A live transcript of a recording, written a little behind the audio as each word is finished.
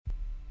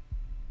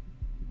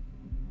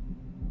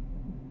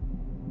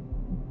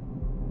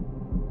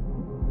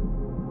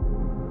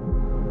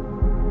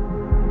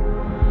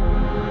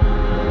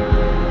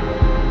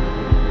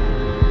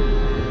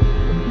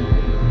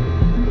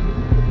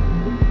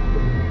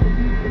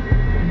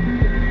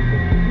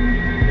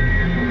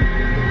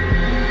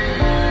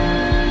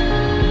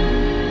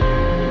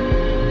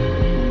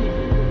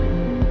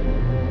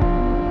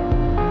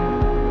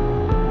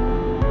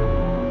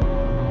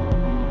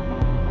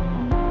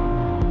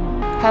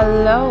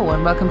Hello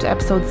and welcome to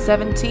episode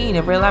 17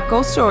 of Real Life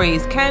Ghost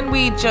Stories. Can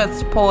we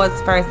just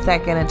pause for a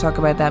second and talk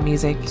about that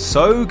music?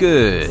 So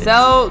good.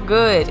 So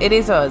good. It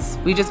is us.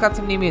 We just got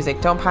some new music.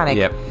 Don't panic.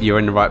 Yep, you're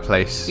in the right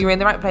place. You're in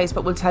the right place,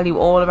 but we'll tell you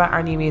all about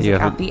our new music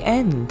at the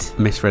end.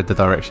 Misread the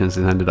directions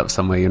and ended up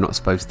somewhere you're not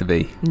supposed to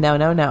be.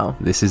 No.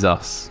 This is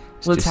us.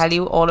 We'll tell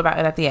you all about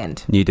it at the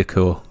end. New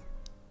decor.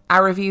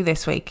 Our review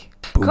this week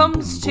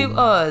comes to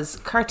us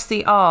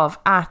courtesy of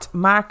at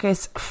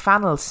Marcus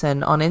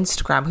Fannelson on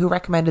Instagram, who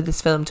recommended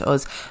this film to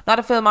us. Not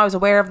a film I was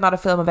aware of, not a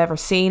film I've ever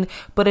seen,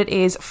 but it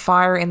is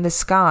Fire in the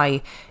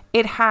Sky.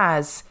 It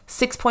has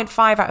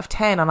 6.5 out of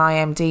 10 on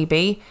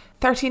IMDb,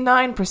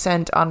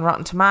 39% on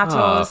Rotten Tomatoes.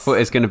 I thought it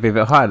was going to be a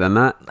bit higher than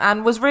that.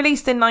 And was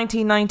released in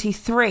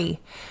 1993.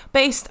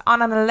 Based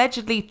on an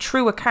allegedly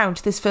true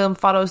account, this film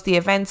follows the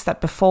events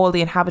that befall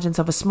the inhabitants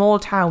of a small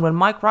town when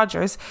Mike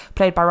Rogers,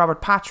 played by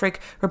Robert Patrick,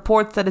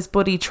 reports that his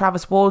buddy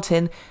Travis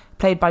Walton,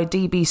 played by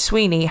D.B.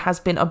 Sweeney,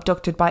 has been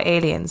abducted by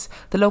aliens.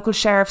 The local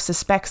sheriff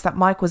suspects that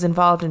Mike was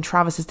involved in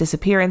Travis's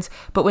disappearance,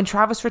 but when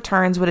Travis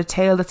returns with a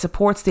tale that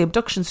supports the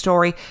abduction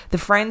story, the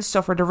friends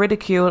suffer the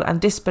ridicule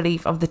and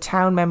disbelief of the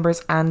town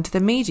members and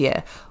the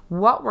media.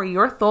 What were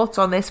your thoughts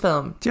on this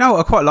film? Do you know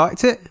what? I quite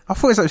liked it. I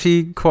thought it was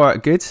actually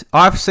quite good.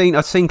 I've seen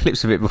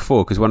clips of it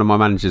before because one of my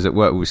managers at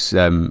work was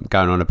going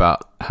on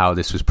about how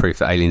this was proof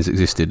that aliens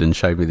existed and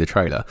showed me the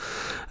trailer.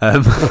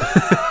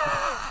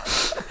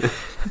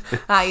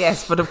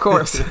 Yes, but of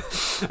course.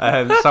 So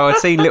I'd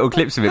seen little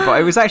clips of it, but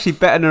it was actually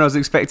better than I was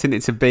expecting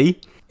it to be.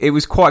 It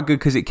was quite good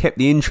because it kept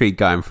the intrigue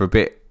going for a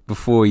bit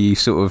before you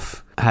sort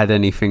of had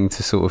anything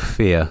to sort of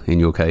fear in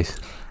your case.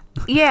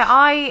 Yeah,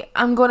 I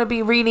am going to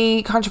be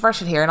really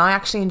controversial here, and I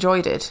actually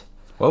enjoyed it.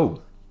 Whoa.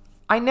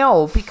 I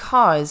know,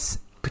 because...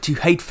 But you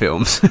hate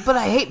films. But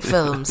I hate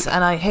films,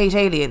 and I hate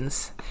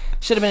aliens.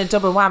 Should have been a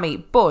double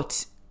whammy,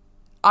 but...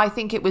 I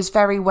think it was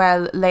very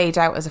well laid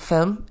out as a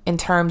film in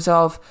terms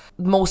of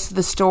most of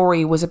the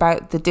story was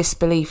about the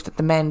disbelief that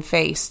the men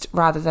faced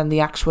rather than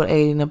the actual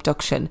alien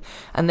abduction.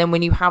 And then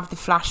when you have the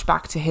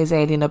flashback to his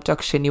alien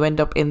abduction, you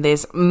end up in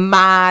this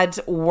mad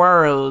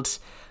world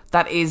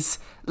that is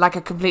like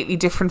a completely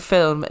different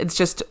film. It's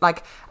just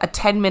like a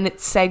 10-minute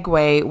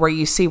segue where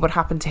you see what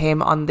happened to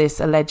him on this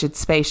alleged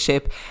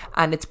spaceship,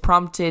 and it's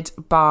prompted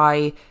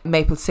by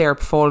maple syrup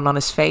falling on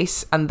his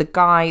face. And the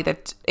guy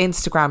that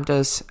Instagrammed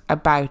us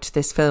about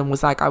this film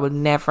was like, I will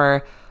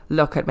never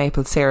look at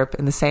maple syrup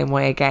in the same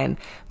way again,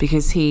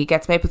 because he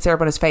gets maple syrup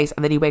on his face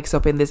and then he wakes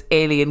up in this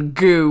alien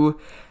goo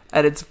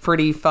and it's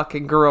pretty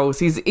fucking gross.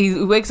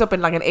 He wakes up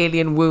in like an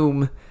alien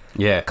womb.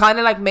 Yeah. Kind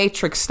of like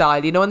Matrix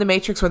style. You know in the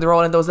Matrix when they're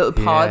all in those little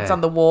pods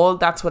on the wall?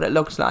 That's what it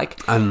looked like.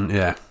 And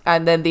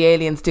then the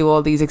aliens do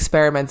all these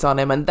experiments on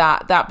him, and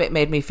that bit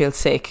made me feel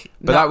sick.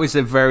 But that was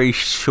a very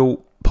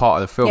short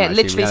part of the film. Yeah,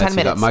 actually, literally 10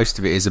 minutes. Like, most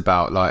of it is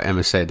about, like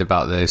Emma said,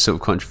 about the sort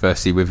of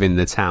controversy within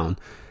the town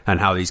and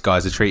how these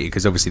guys are treated,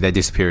 because obviously they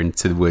disappear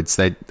into the woods.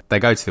 They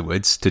go to the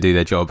woods to do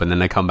their job, and then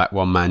they come back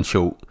one man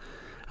short.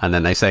 And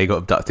then they say he got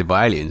abducted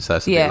by aliens. So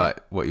that's a bit like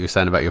what you were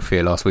saying about your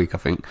fear last week, I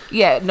think.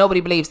 Yeah,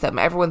 nobody believes them.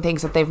 Everyone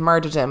thinks that they've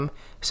murdered him,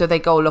 so they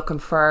go looking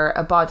for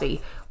a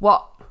body.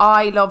 What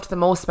I loved the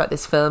most about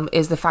this film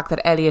is the fact that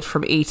Elliot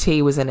from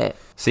E.T. was in it.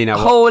 See now,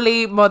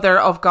 Holy Mother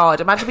of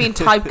God. Imagine being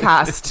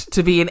typecast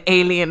to be in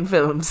alien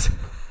films.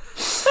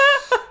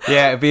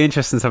 Yeah, it'd be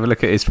interesting to have a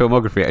look at his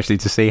filmography, actually,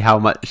 to see how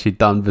much he'd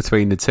done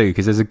between the two,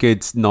 because there's a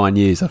good 9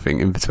 years, I think,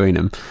 in between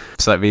them.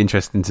 So it'd be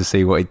interesting to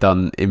see what he'd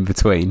done in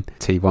between.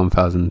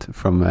 T-1000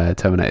 from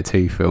Terminator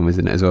 2 film,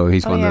 isn't it, as well?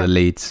 He's one of the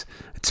leads.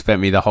 It took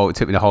me the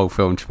whole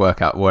film to work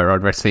out where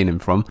I'd seen him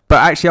from. But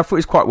actually, I thought it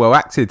was quite well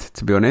acted,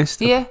 to be honest.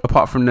 Yeah.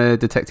 Apart from the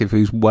detective,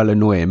 who's well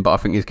annoying, but I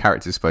think his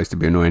character's supposed to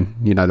be annoying.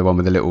 You know, the one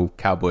with the little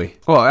cowboy.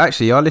 Well,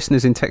 actually, our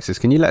listeners in Texas,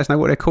 can you let us know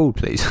what they're called,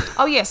 please?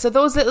 Oh, yeah. So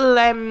those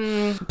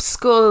little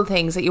skull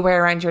things that you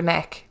wear around your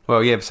neck.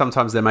 Well, yeah,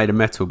 sometimes they're made of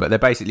metal, but they're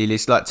basically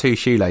it's like two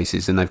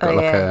shoelaces, and they've got a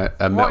metal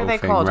thing. What are they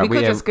called? Right? We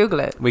could just Google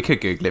it. We could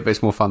Google it, but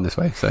it's more fun this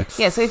way. So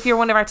yeah, so if you're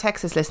one of our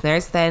Texas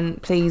listeners, then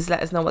please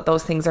let us know what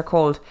those things are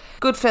called.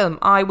 Good film.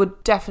 I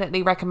would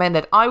definitely recommend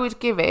it. I would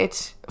give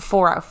it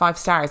 4 out of 5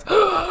 stars.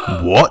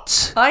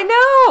 What? I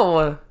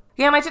know.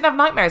 Yeah, and I didn't have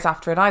nightmares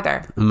after it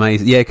either.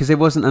 Amazing. Yeah, because it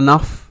wasn't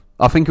enough.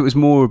 I think it was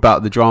more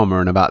about the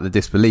drama and about the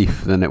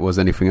disbelief than it was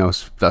anything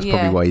else. That's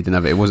probably why you didn't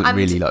have it. It wasn't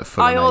really like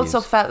full. I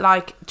also felt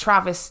like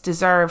Travis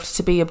deserved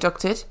to be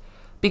abducted,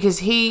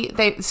 because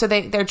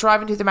they're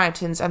driving through the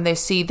mountains and they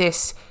see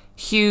this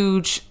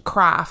huge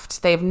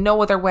craft. They have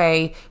no other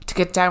way to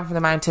get down from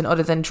the mountain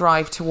other than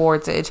drive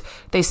towards it.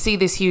 They see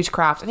this huge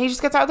craft and he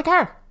just gets out of the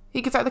car.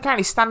 He gets out of the car and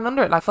he's standing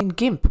under it like a fucking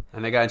gimp.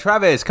 And they're going,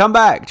 Travis, come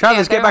back.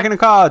 Travis, get back in the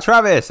car.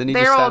 Travis. And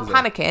they're all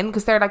panicking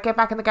because they're like, get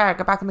back in the car,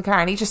 get back in the car.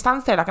 And he just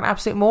stands there like an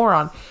absolute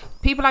moron.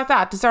 People like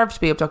that deserve to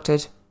be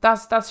abducted.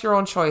 That's your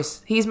own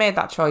choice. He's made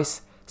that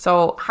choice.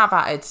 So have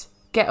at it.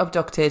 Get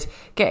abducted.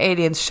 Get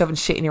aliens shoving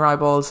shit in your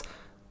eyeballs.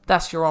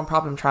 That's your own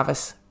problem,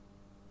 Travis.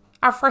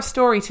 Our first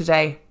story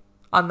today,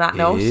 on that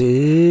note,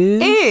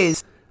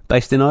 is...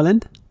 Based in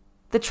Ireland?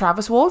 The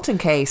Travis Walton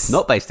case.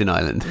 Not based in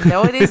Ireland.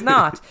 No, it is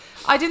not.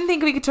 I didn't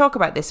think we could talk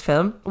about this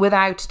film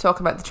without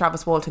talking about the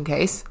Travis Walton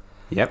case.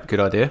 Yep, good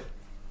idea.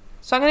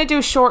 So I'm going to do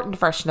a shortened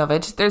version of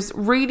it. There's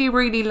really,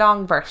 really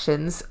long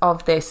versions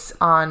of this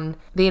on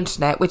the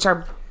internet, which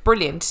are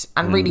brilliant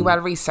and really well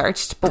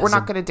researched, but we're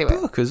not going to do it.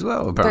 There's a book as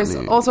well, apparently.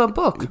 There's also a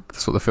book.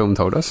 That's what the film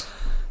told us.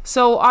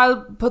 So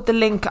I'll put the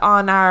link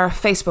on our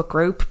Facebook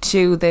group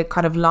to the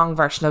kind of long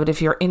version of it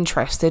if you're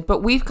interested.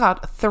 But we've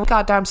got 3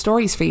 goddamn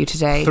stories for you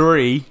today.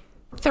 3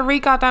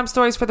 goddamn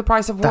stories for the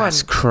price of 1.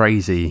 That's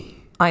crazy.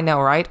 I know,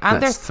 right?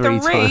 And That's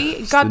there's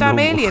 3 goddamn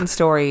alien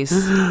stories.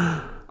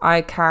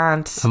 I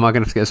can't. Am I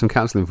going to have to get some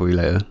counselling for you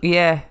later?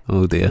 Yeah.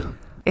 Oh dear.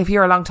 If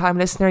you're a long time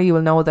listener, you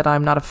will know that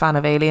I'm not a fan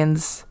of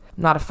aliens.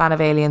 I'm not a fan of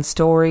alien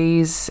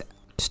stories.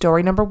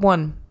 Story number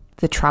 1.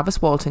 The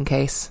Travis Walton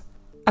case.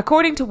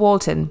 According to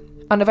Walton,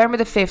 on November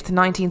the 5th,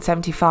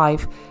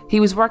 1975, he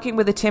was working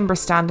with a timber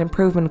stand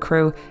improvement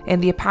crew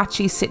in the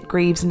Apache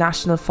Sitgreaves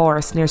National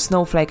Forest near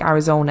Snowflake,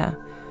 Arizona.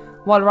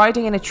 While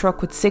riding in a truck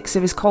with 6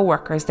 of his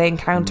co-workers, they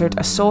encountered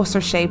a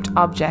saucer-shaped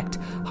object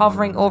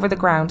hovering over the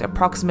ground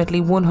approximately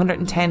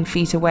 110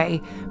 feet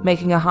away,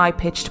 making a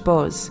high-pitched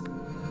buzz.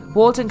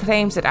 Walton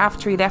claims that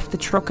after he left the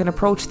truck and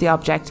approached the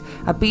object,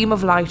 a beam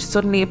of light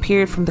suddenly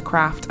appeared from the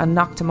craft and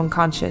knocked him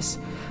unconscious.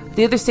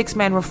 The other 6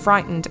 men were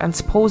frightened and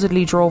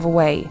supposedly drove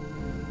away.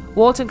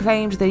 Walton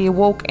claimed that he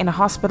awoke in a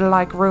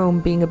hospital-like room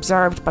being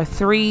observed by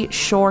 3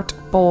 short,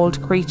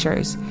 bald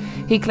creatures.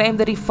 He claimed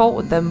that he fought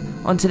with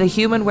them until a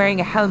human wearing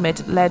a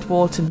helmet led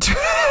Walton to...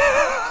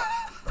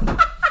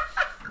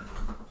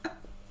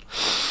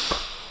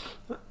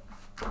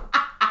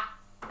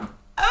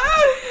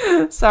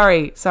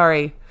 Sorry.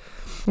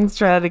 Let's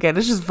try that again.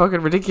 This is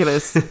fucking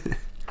ridiculous.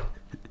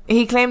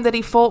 He claimed that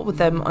he fought with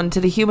them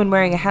until a human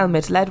wearing a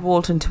helmet led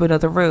Walton to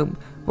another room,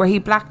 where he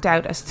blacked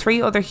out as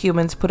 3 other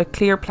humans put a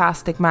clear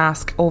plastic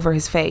mask over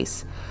his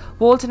face.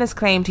 Walton has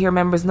claimed he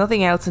remembers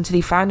nothing else until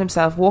he found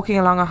himself walking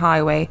along a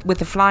highway with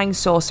the flying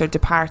saucer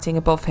departing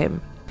above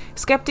him.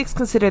 Skeptics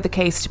consider the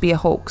case to be a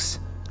hoax,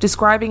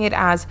 describing it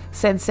as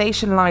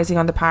sensationalising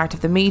on the part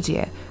of the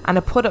media and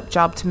a put-up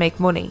job to make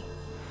money.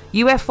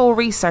 UFO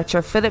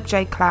researcher Philip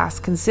J.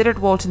 Klass considered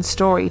Walton's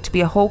story to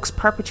be a hoax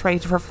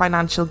perpetrated for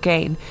financial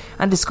gain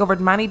and discovered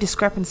many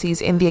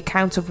discrepancies in the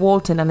accounts of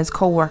Walton and his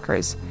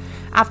co-workers.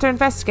 After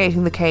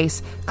investigating the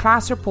case,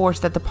 Klass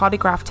reports that the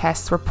polygraph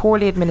tests were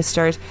poorly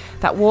administered,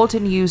 that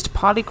Walton used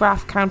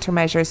polygraph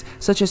countermeasures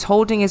such as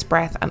holding his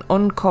breath, and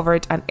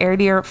uncovered an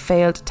earlier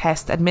failed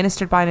test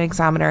administered by an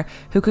examiner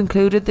who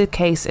concluded the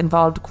case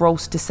involved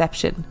gross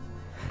deception.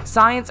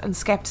 Science and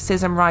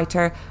Skepticism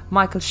writer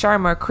Michael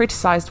Shermer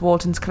criticised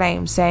Walton's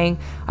claim, saying,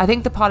 "I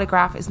think the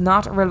polygraph is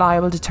not a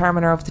reliable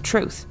determiner of the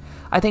truth.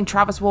 I think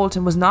Travis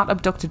Walton was not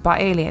abducted by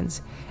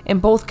aliens. In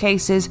both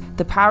cases,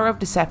 the power of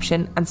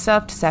deception and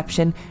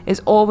self-deception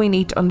is all we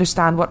need to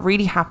understand what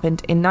really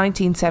happened in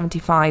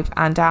 1975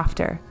 and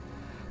after."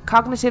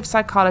 Cognitive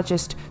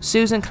psychologist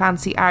Susan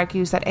Clancy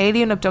argues that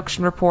alien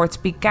abduction reports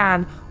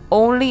began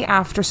only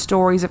after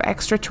stories of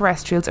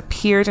extraterrestrials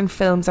appeared in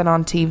films and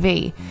on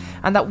TV,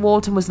 and that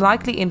Walton was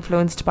likely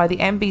influenced by the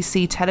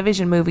NBC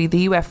television movie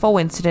The UFO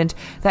Incident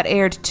that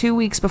aired 2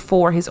 weeks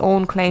before his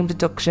own claimed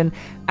abduction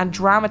and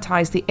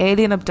dramatised the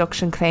alien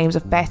abduction claims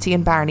of Betty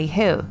and Barney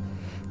Hill.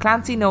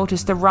 Clancy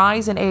noticed the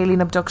rise in alien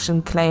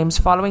abduction claims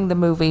following the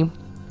movie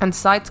and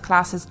cites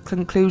Klass's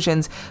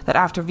conclusions that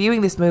after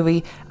viewing this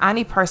movie,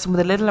 any person with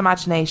a little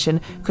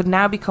imagination could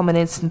now become an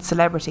instant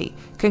celebrity,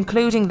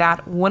 concluding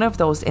that one of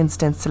those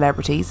instant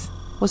celebrities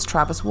was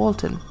Travis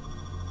Walton.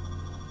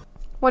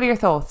 What are your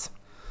thoughts?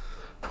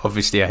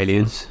 Obviously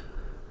aliens.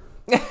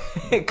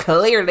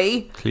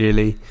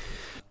 Clearly.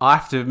 I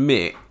have to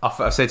admit,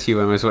 I said to you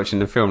when I was watching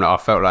the film that I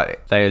felt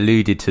like they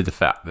alluded to the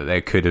fact that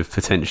there could have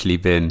potentially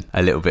been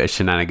a little bit of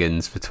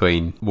shenanigans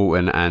between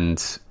Walton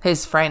and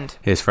his friend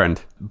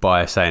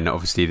by saying that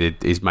obviously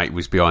his mate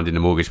was behind in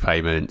the mortgage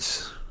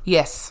payments.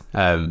 Yes.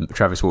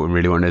 Travis Walton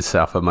really wanted to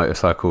set up a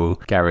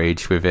motorcycle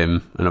garage with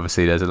him, and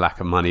obviously there's a lack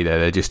of money there.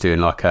 They're just doing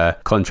like a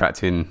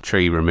contracting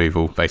tree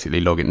removal,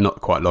 basically logging,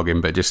 not quite logging,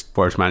 but just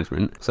forest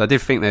management. So I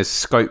did think there's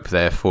scope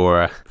there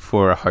for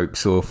a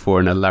hoax or for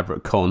an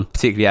elaborate con,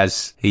 particularly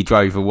as he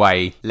drove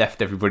away,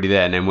 left everybody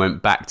there, and then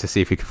went back to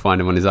see if he could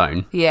find him on his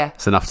own. Yeah.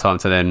 It's enough time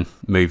to then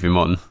move him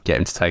on, get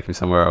him to take him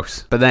somewhere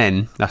else. But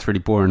then that's really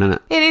boring, isn't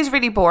it? It is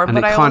really boring, and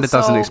but it kind of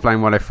doesn't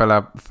explain why they fell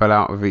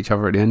out with each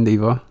other at the end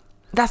either.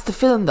 That's the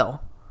film, though.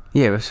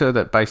 Yeah, we're sure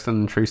that based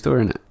on the true story,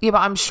 isn't it? Yeah,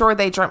 but I'm sure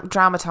they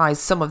dramatised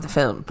some of the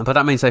film. But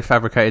that means they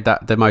fabricated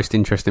the most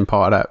interesting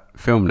part of that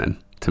film then,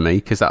 to me,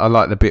 because I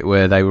like the bit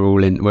where they were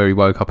all in, where he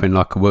woke up in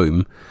like a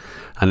womb,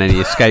 and then he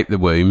escaped the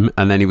womb,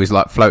 and then he was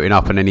like floating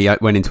up, and then he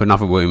went into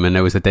another womb, and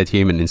there was a dead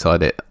human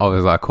inside it. I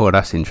was like, oh,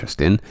 that's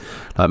interesting.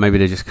 Like maybe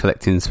they're just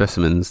collecting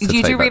specimens.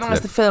 You do realise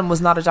the film was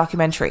not a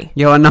documentary?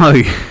 Yeah, I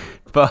know.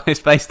 But it's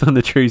based on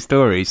the true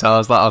story, so I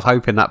was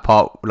hoping that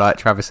part, like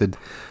Travis had,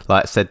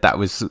 like said that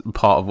was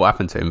part of what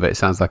happened to him, but it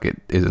sounds like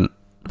it isn't.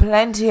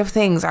 Plenty of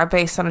things are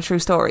based on a true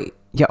story.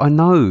 Yeah, I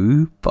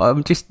know, but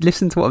I'm just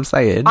listening to what I'm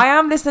saying. I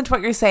am listening to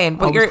what you're saying,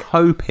 but I was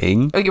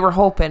hoping. Oh, you were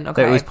hoping,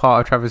 okay. That it was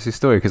part of Travis's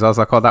story, because I was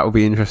like, oh, that would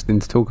be interesting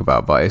to talk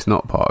about, but it's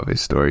not part of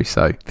his story,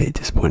 so a bit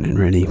disappointing,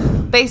 really.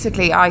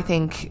 Basically, I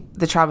think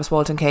the Travis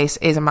Walton case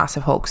is a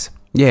massive hoax.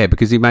 Yeah,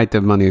 because he made the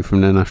money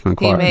from the National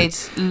Enquiry. He made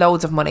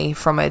loads of money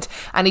from it.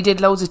 And he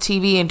did loads of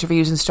TV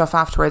interviews and stuff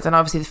afterwards. And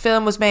obviously the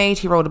film was made.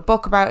 He wrote a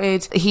book about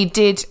it. He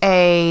did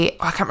I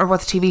can't remember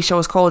what the TV show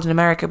was called in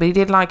America, but he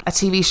did like a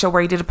TV show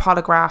where he did a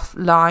polygraph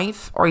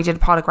live, or he did a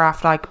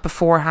polygraph like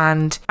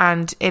beforehand,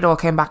 and it all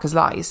came back as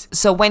lies.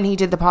 So when he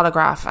did the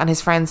polygraph and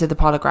his friends did the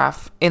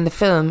polygraph, in the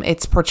film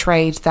it's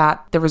portrayed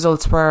that the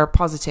results were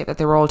positive, that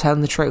they were all telling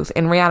the truth.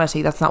 In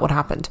reality, that's not what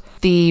happened.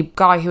 The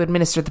guy who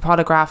administered the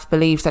polygraph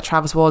believed that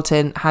Travis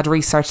Walton had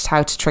researched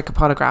how to trick a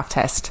polygraph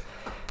test.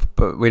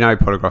 But we know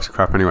polygraphs are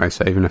crap anyway,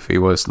 so even if he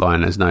was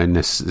lying as known,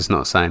 this is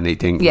not saying that he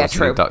didn't get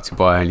abducted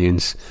by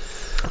aliens.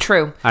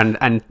 True.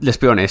 And let's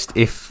be honest,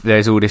 if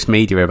there's all this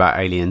media about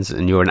aliens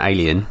and you're an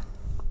alien,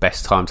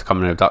 best time to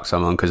come and abduct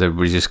someone, because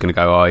everybody's just going to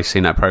go, oh, he's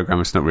seen that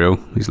program, it's not real,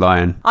 he's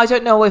lying. I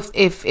don't know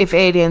if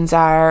aliens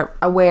are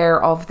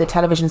aware of the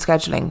television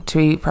scheduling, to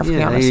be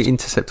perfectly honest. They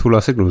intercept all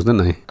our signals, don't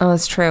they? Oh,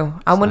 that's true.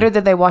 I wonder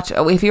did they watch...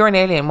 Oh, if you're an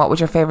alien, what would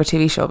your favourite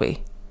TV show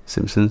be?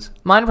 Simpsons.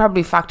 Mine would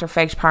probably Fact or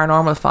Faked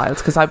Paranormal Files,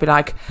 because I'd be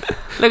like,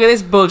 look at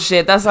this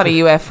bullshit, that's not a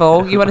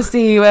UFO. You want to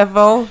see a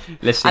UFO?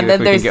 Let's see if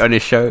we can get on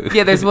his show.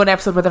 Yeah, there's one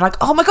episode where they're like,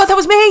 oh my god, that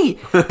was me!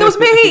 That was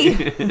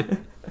me!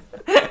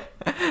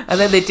 And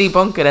then they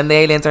debunk it and the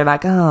aliens are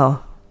like,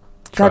 oh,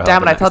 god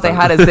damn it, I thought they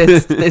had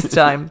us this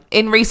time.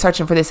 In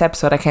researching for this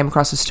episode, I came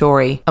across a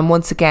story, and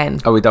once again...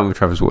 Are we done with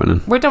Travis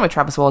Walton? We're done with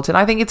Travis Walton.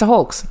 I think it's a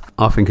hoax.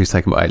 I think he's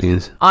taken by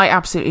aliens. I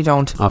absolutely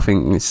don't. I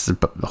think it's a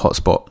hot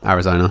spot,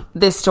 Arizona.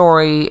 This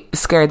story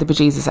scared the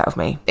bejesus out of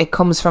me. It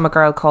comes from a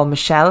girl called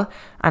Michelle,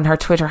 and her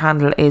Twitter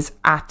handle is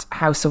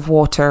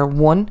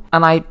 @houseofwater1,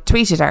 and I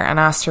tweeted her and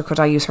asked her could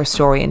I use her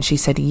story, and she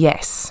said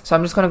yes. So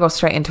I'm just going to go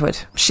straight into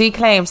it. She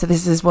claims that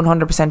this is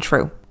 100%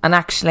 true, and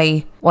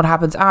actually what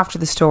happens after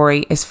the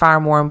story is far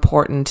more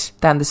important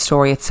than the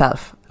story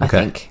itself, I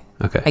think.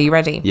 Okay. Are you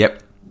ready?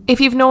 Yep. If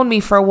you've known me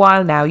for a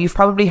while now, you've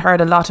probably heard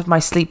a lot of my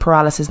sleep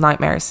paralysis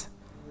nightmares.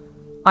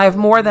 I have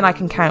more than I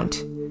can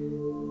count,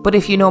 but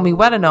if you know me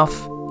well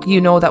enough, you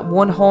know that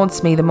one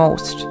haunts me the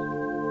most.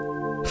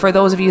 For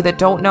those of you that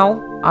don't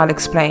know, I'll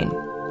explain.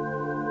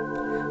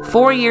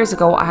 4 years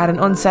ago, I had an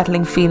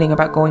unsettling feeling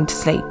about going to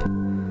sleep.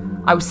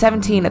 I was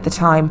 17 at the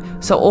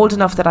time, so old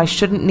enough that I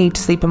shouldn't need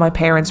to sleep in my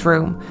parents'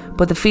 room,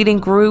 but the feeling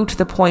grew to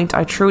the point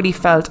I truly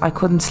felt I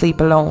couldn't sleep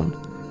alone.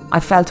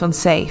 I felt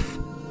unsafe.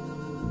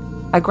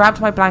 I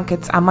grabbed my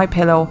blankets and my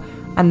pillow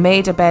and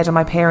made a bed on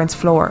my parents'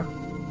 floor.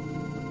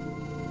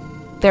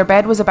 Their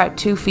bed was about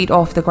 2 feet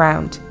off the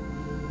ground,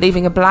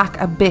 leaving a black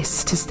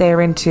abyss to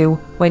stare into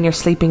when you're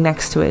sleeping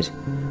next to it.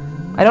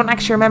 I don't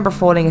actually remember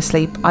falling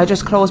asleep. I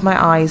just closed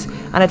my eyes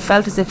and it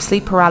felt as if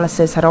sleep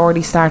paralysis had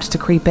already started to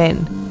creep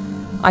in.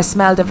 I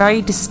smelled a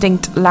very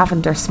distinct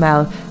lavender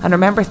smell and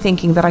remember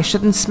thinking that I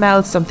shouldn't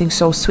smell something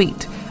so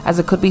sweet, as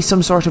it could be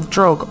some sort of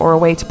drug or a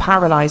way to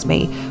paralyse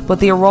me, but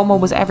the aroma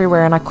was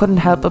everywhere and I couldn't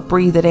help but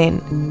breathe it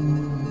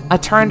in. I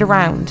turned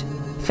around,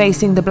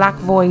 facing the black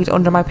void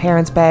under my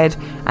parents' bed,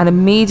 and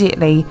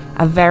immediately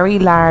a very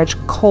large,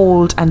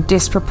 cold and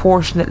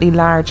disproportionately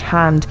large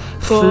hand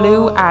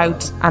flew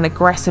out and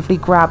aggressively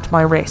grabbed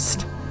my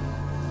wrist.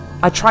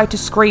 I tried to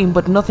scream,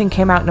 but nothing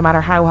came out no matter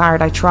how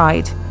hard I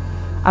tried.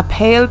 A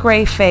pale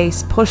grey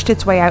face pushed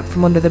its way out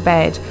from under the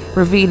bed,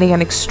 revealing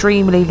an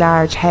extremely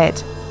large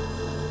head.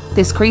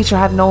 This creature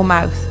had no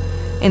mouth.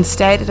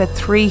 Instead, it had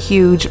 3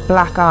 huge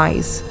black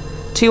eyes.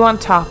 2 on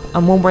top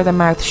and 1 where the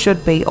mouth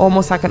should be,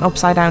 almost like an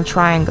upside down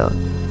triangle.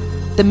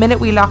 The minute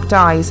we locked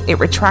eyes, it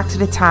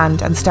retracted its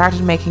hand and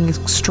started making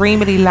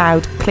extremely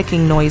loud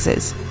clicking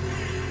noises.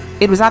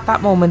 It was at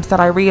that moment that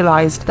I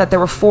realised that there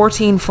were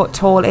 14-foot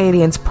tall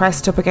aliens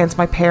pressed up against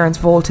my parents'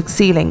 vaulted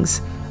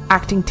ceilings,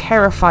 acting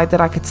terrified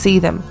that I could see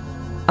them,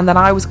 and that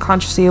I was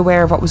consciously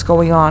aware of what was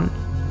going on.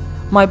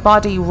 My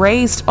body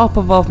raised up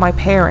above my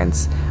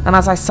parents, and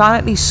as I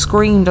silently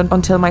screamed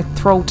until my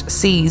throat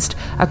seized,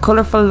 a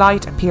colourful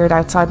light appeared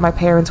outside my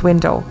parents'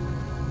 window.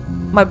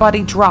 My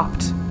body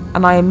dropped,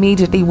 and I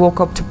immediately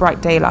woke up to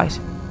bright daylight.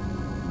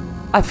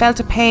 I felt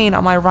a pain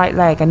on my right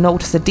leg and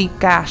noticed a deep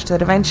gash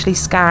that eventually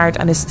scarred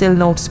and is still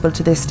noticeable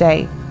to this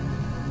day.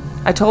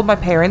 I told my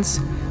parents,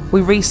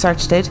 we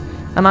researched it,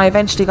 and I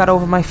eventually got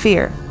over my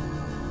fear.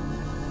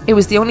 It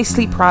was the only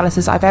sleep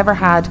paralysis I've ever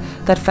had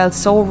that felt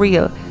so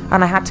real,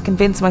 and I had to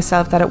convince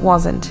myself that it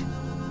wasn't.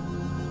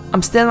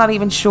 I'm still not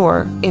even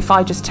sure if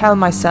I just tell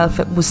myself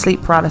it was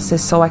sleep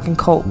paralysis so I can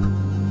cope.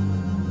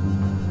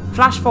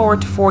 Flash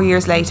forward to 4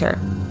 years later.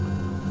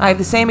 I have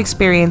the same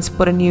experience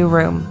but a new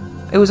room.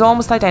 It was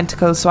almost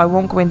identical, so I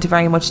won't go into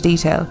very much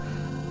detail,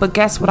 but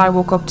guess what I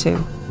woke up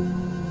to?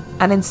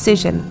 An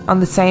incision on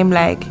the same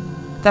leg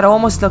that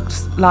almost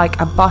looked like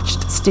a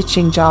botched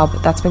stitching job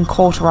that's been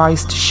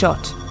cauterized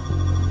shut.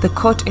 The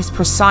cut is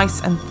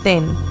precise and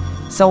thin,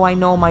 so I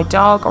know my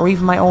dog or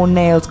even my own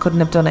nails couldn't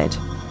have done it.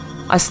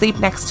 I sleep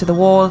next to the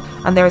wall,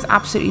 and there is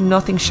absolutely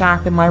nothing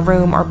sharp in my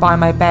room or by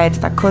my bed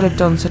that could have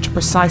done such a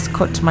precise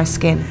cut to my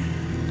skin.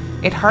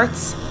 It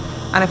hurts,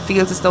 and it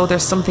feels as though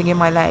there's something in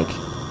my leg.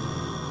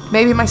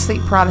 Maybe my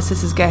sleep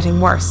paralysis is getting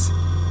worse,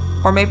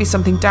 or maybe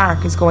something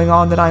dark is going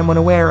on that I'm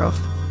unaware of.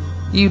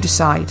 You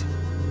decide.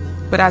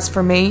 But as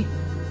for me,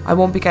 I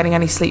won't be getting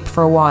any sleep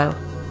for a while.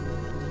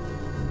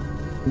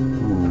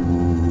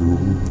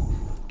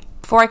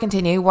 Before I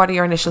continue, what are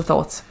your initial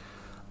thoughts?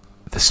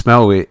 The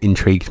smell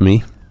intrigued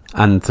me,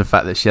 and the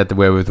fact that she had the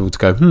wherewithal to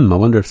go, I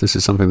wonder if this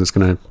is something that's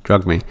going to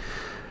drug me.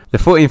 The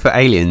 14 for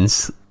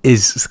aliens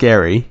is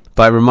scary,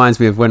 but it reminds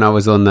me of when I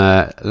was on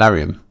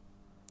Lariam,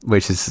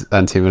 which is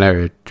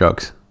anti-malaria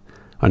drugs,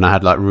 when I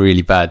had like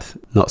really bad,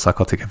 not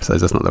psychotic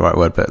episodes, that's not the right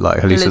word, but like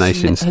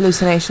hallucinations.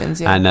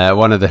 Hallucinations, yeah. And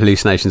one of the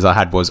hallucinations I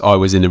had was I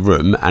was in a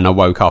room and I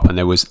woke up and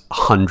there was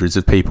hundreds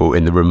of people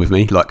in the room with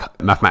me,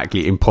 like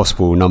mathematically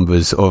impossible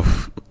numbers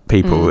of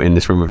people in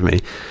this room with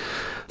me.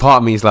 Part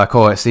of me is like,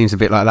 it seems a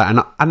bit like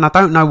that. And I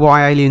don't know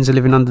why aliens are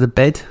living under the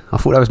bed. I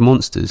thought that was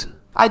monsters.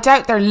 I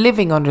doubt they're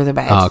living under the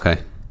bed. Oh, okay.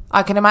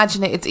 I can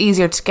imagine it's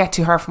easier to get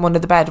to her from under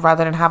the bed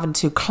rather than having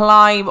to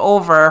climb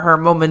over her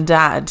mum and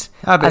dad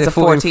as a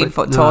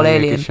 14-foot tall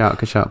alien.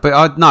 Good shout.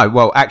 But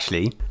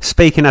actually,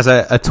 speaking as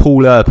a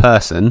taller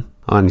person,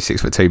 I'm only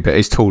 6'2", but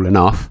it's tall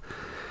enough.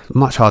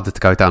 Much harder to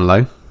go down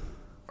low.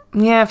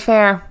 Yeah,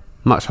 fair.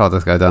 Much harder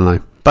to go down low.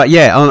 But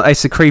yeah,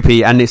 it's a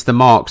creepy, and it's the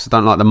marks. I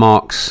don't like the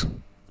marks.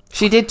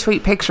 She did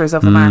tweet pictures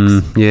of the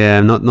marks. Yeah,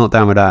 not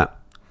down with that.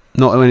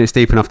 Not when it's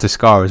deep enough to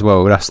scar as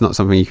well. That's not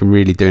something you can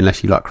really do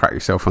unless you like crack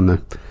yourself on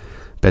the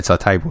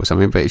bedside table or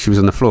something. But she was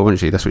on the floor, wasn't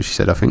she? That's what she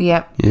said, I think.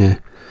 Yep. Yeah.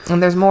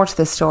 And there's more to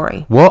this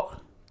story. What?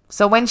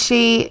 So when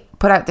she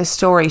put out this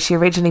story, she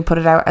originally put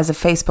it out as a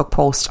Facebook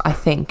post, I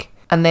think.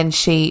 And then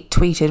she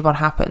tweeted what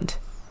happened.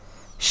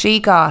 She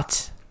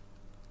got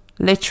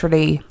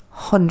literally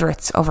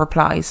hundreds of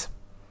replies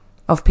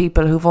of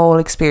people who've all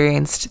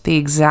experienced the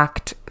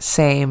exact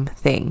same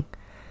thing.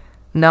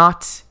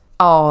 Not,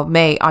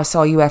 mate, I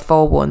saw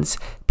UFO once.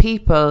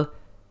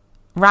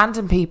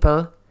 Random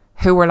people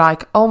who were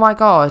like, oh my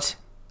God,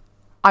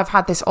 I've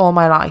had this all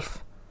my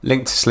life.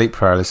 Linked to sleep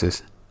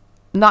paralysis.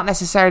 Not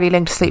necessarily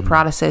linked to sleep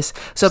paralysis.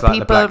 So it's like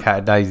the Black Cat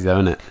of Daisy, though,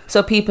 isn't it?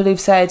 So people who've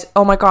said,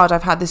 oh my God,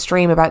 I've had this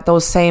dream about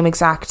those same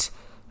exact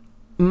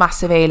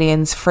massive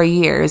aliens for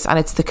years, and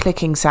it's the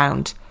clicking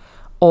sound.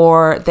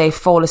 Or they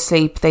fall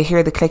asleep, they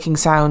hear the clicking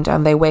sound,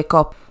 and they wake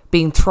up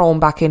being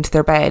thrown back into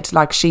their bed.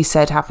 Like she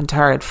said happened to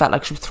her, it felt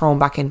like she was thrown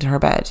back into her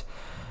bed.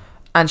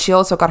 And she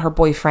also got her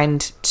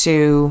boyfriend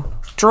to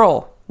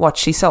draw what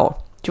she saw. Do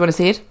you want to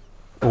see it?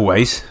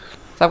 Always.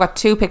 So I've got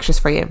 2 pictures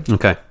for you.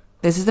 Okay.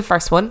 This is the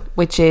first one,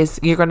 which is,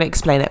 you're going to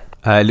explain it.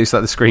 It looks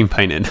like the screen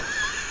painting.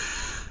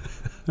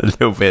 A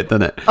little bit,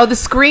 doesn't it? Oh, the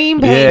Scream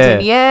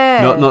painting,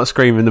 yeah. Not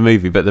Scream in the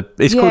movie, but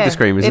it's called The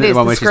Scream, isn't it? It is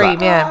one the where Scream,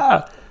 she's like,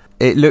 ah!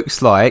 It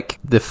looks like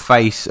the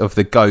face of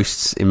the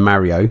ghosts in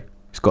Mario.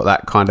 It's got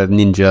that kind of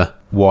ninja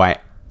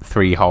white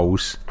 3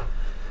 holes,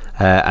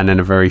 and then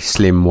a very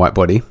slim white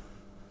body.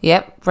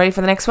 Yep. Ready for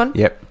the next one?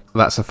 Yep.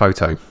 That's a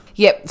photo.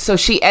 Yep. So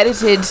she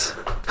edited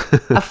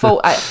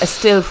a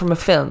still from a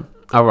film.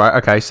 Oh, right.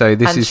 Okay. So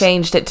this and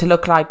changed it to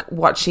look like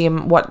what she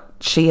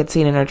had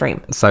seen in her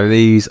dream. So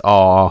these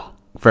are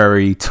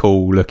very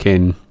tall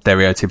looking,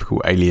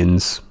 stereotypical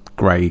aliens,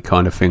 grey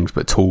kind of things,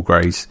 but tall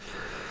greys.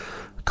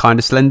 Kind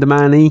of Slender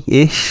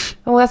Man-y-ish.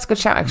 Oh, that's a good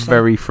shout, actually.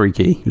 Very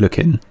freaky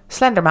looking.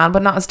 Slender Man,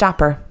 but not as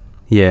dapper.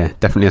 Yeah,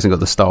 definitely hasn't got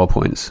the style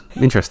points.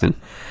 Interesting.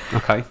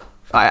 Okay.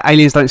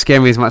 Aliens don't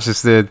scare me as much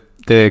as the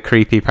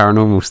creepy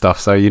paranormal stuff,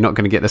 so you're not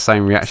going to get the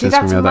same reactions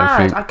from me, I don't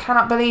think. I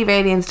cannot believe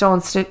aliens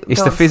don't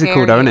It's the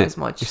physical, though, isn't it? As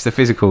much. It's the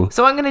physical.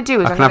 So what I'm going to do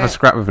is I can have a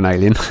scrap with an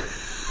alien.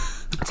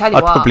 I tell you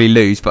I'd probably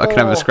lose, but I can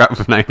have a scrap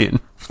with an alien.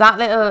 If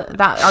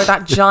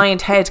that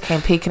giant head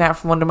came peeking out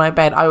from under my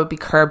bed, I would be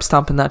curb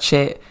stomping that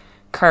shit.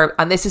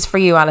 And this is for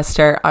you,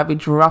 Alistair. I'd be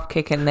drop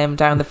kicking them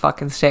down the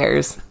fucking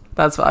stairs.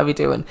 That's what I'd be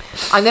doing.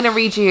 I'm going to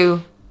read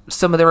you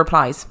some of the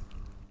replies.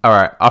 All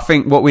right. I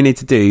think what we need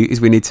to do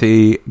is we need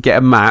to get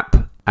a map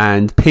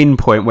and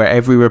pinpoint where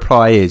every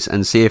reply is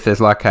and see if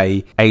there's like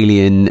a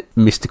alien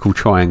mystical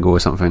triangle or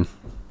something.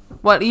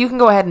 Well, you can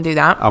go ahead and do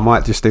that. I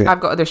might just do it.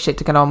 I've got other shit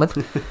to get on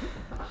with.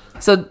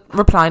 So,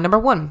 reply number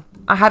 1.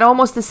 I had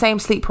almost the same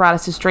sleep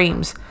paralysis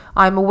dreams.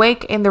 I'm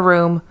awake in the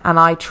room and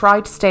I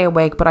try to stay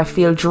awake, but I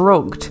feel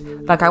drugged,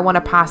 like I want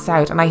to pass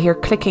out, and I hear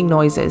clicking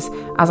noises.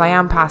 As I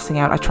am passing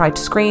out, I try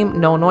to scream,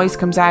 no noise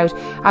comes out.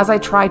 As I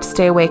try to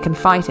stay awake and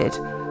fight it,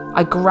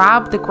 I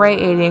grab the grey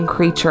alien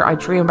creature I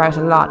dream about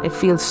a lot. It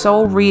feels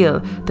so real,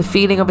 the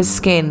feeling of his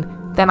skin.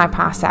 Then I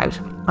pass out.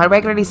 I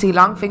regularly see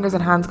long fingers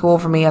and hands go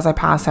over me as I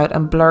pass out,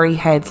 and blurry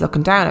heads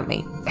looking down at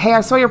me. Hey,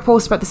 I saw your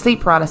post about the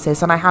sleep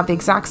paralysis, and I have the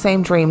exact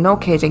same dream, no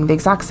kidding, the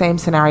exact same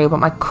scenario, but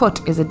my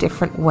cut is a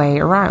different way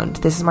around.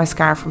 This is my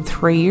scar from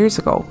 3 years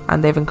ago,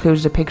 and they've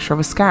included a picture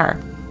of a scar.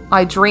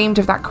 I dreamed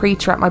of that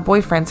creature at my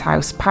boyfriend's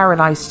house,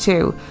 paralysed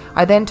too.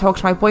 I then talked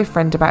to my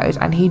boyfriend about it,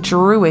 and he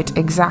drew it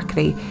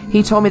exactly.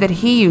 He told me that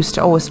he used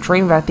to always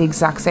dream about the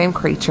exact same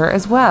creature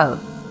as well.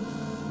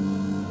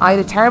 I had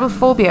a terrible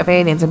phobia of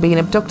aliens and being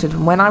abducted.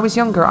 When I was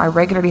younger, I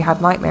regularly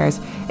had nightmares.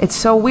 It's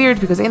so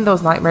weird because in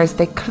those nightmares,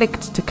 they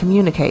clicked to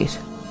communicate.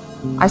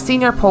 I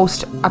seen your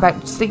post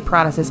about sleep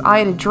paralysis. I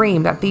had a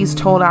dream that these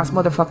tall-ass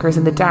motherfuckers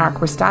in the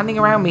dark were standing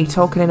around me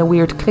talking in a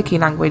weird clicky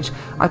language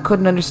I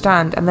couldn't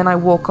understand, and then I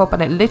woke up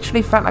and it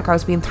literally felt like I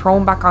was being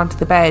thrown back onto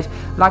the bed,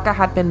 like I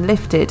had been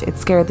lifted. It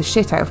scared the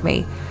shit out of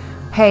me.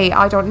 Hey,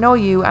 I don't know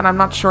you, and I'm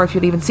not sure if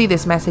you'll even see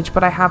this message,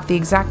 but I have the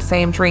exact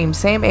same dream.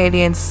 Same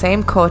aliens,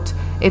 same cut.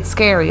 It's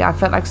scary. I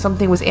felt like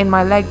something was in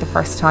my leg the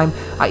first time.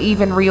 I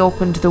even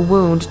reopened the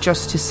wound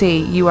just to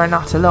see. You are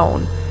not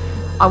alone.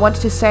 I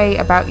wanted to say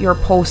about your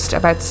post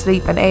about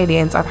sleep and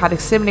aliens, I've had a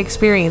similar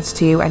experience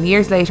to you, and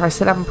years later I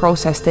still haven't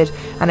processed it,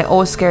 and it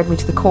always scared me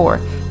to the core.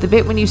 The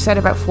bit when you said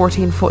about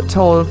 14 foot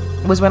tall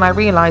was when I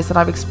realised that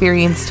I've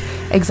experienced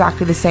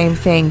exactly the same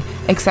thing,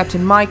 except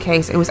in my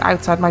case it was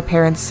outside my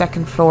parents'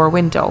 second floor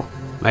window.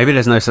 Maybe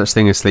there's no such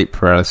thing as sleep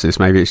paralysis.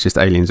 Maybe it's just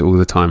aliens all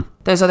the time.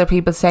 There's other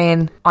people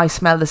saying, I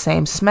smell the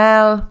same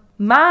smell.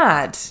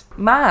 Mad.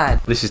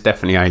 This is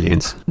definitely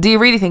aliens. Do you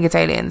really think it's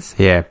aliens?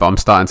 Yeah, but I'm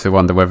starting to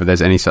wonder whether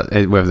there's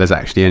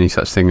actually any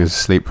such thing as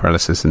sleep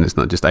paralysis, and it's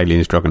not just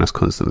aliens drugging us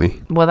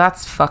constantly. Well,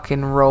 that's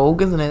fucking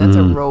rogue, isn't it? That's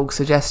a rogue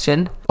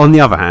suggestion. On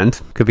the other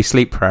hand, could be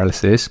sleep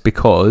paralysis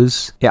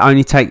because it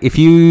only if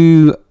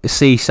you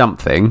see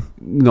something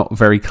not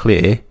very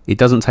clear, it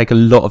doesn't take a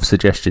lot of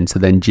suggestion to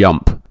then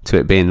jump to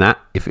it being that,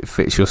 if it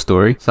fits your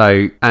story.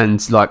 So,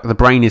 and like the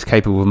brain is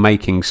capable of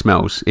making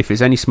smells. If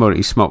it's any smell that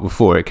you smelt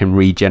before, it can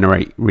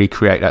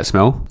recreate that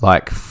smell.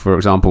 Like, for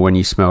example, when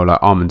you smell like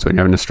almonds when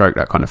you're having a stroke,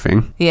 that kind of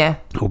thing. Yeah.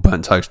 Or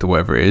burnt toast or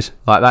whatever it is.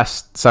 Like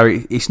that's, so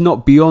it's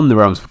not beyond the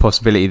realms of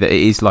possibility that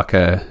it is like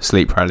a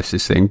sleep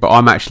paralysis thing, but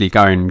I'm actually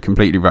going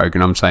completely rogue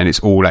and I'm saying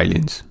it's all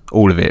aliens.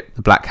 All of it.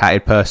 The black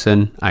hatted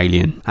person,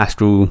 alien.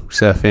 Astral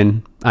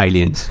surfing,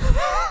 aliens.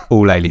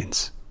 All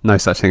aliens. No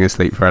such thing as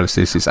sleep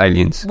paralysis, it's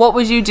aliens. What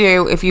would you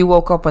do if you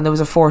woke up and there was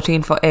a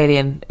 14-foot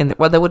alien in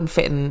well, they wouldn't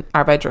fit in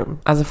our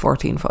bedroom as a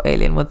 14-foot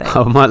alien, would they?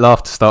 I might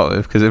laugh to start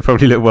with because it'd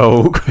probably look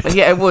well awkward.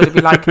 Yeah, it would. It'd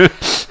be like,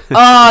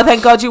 oh,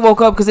 thank God you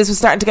woke up because this was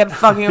starting to get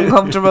fucking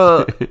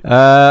uncomfortable.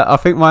 I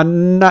think my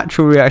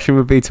natural reaction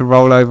would be to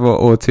roll over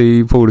or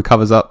to pull the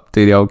covers up,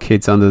 do the old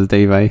kids under the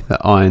duvet, that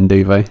iron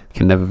duvet.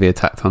 Can never be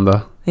attacked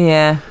under.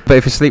 Yeah. But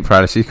if it's sleep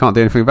paralysis, you can't do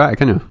anything about it,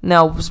 can you?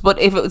 No, but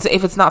if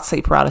it's not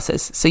sleep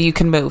paralysis, so you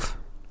can move.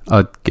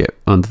 I'd get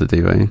under the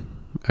duvet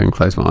and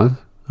close my eyes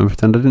and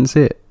pretend I didn't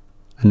see it.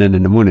 And then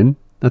in the morning,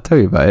 I'd tell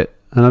you about it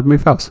and I'd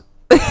move house.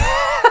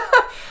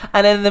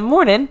 And then in the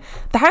morning,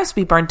 the house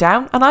would be burnt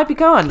down and I'd be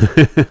gone.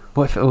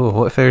 What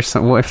if there's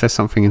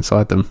something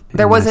inside them?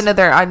 There was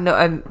another, I know,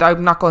 and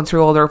I'm not going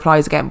through all the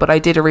replies again, but I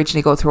did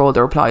originally go through all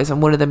the replies,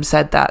 and one of them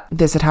said that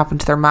this had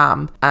happened to their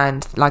mum,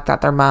 and like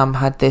that their mum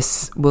had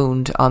this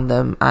wound on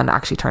them, and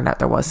actually turned out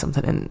there was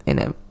something in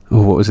it.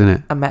 Oh, what was in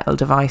it? A metal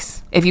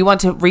device. If you want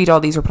to read all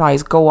these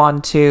replies, go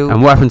on to...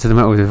 And what happened to the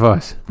metal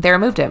device? They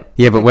removed it.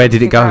 Yeah, but where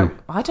did it go?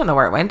 I don't know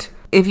where it went.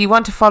 If you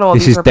want to follow all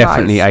these replies... This is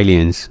definitely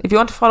aliens. If you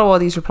want to follow all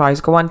these replies,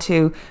 go on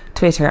to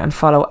Twitter and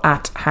follow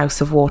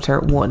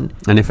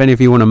 @HouseOfWater1. And if any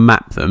of you want to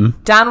map them...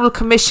 Dan will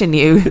commission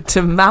you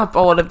to map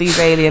all of these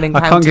alien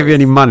encounters. I can't give you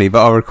any money,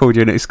 but I'll record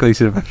you an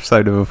exclusive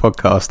episode of a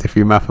podcast if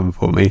you map them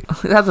for me.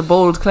 That's a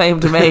bold claim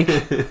to make.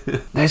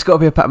 There's got to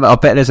be a pattern. I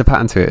bet there's a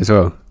pattern to it as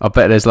well. I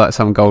bet there's like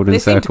some golden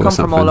circle or something. They seem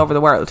to come from all over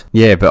the world.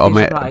 Yeah, but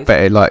I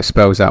bet it like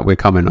spells out we're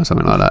coming or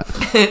something like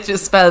that. It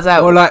just spells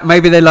out. Or like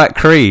maybe they're like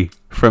Kree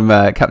from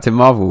Captain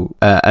Marvel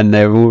and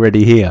they're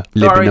already here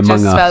living among us. Or it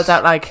just spells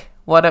out like,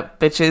 what up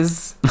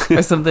bitches,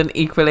 or something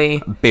equally.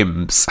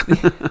 Bims.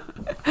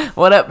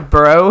 What up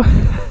bro?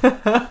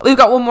 We've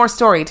got one more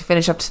story to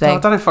finish up today. I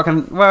don't know if I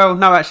can. Well,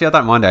 no, actually I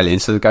don't mind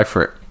aliens, so go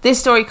for it. This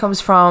story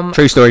comes from...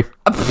 True story.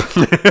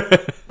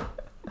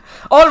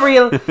 All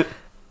real.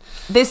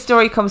 This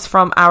story comes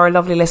from our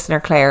lovely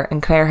listener Claire,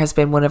 and Claire has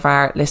been one of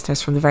our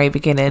listeners from the very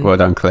beginning. Well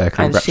done, Claire.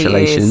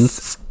 Congratulations. And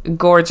she is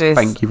gorgeous.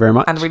 Thank you very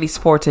much. And really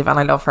supportive, and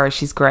I love her.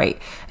 She's great.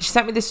 She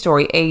sent me this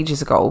story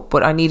ages ago,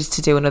 but I needed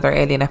to do another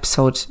alien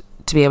episode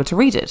to be able to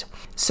read it.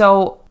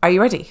 So, are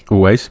you ready?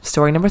 Always.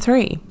 Story number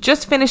 3.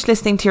 Just finished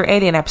listening to your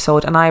alien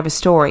episode and I have a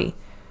story.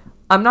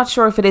 I'm not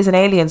sure if it is an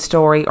alien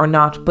story or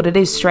not, but it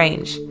is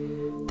strange.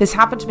 This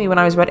happened to me when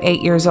I was about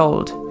 8 years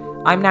old.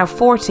 I'm now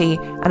 40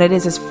 and it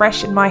is as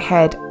fresh in my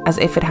head as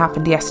if it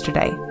happened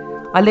yesterday.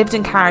 I lived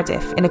in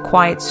Cardiff in a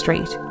quiet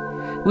street.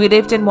 We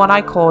lived in what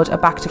I called a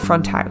back to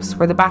front house,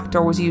 where the back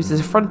door was used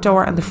as a front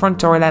door and the front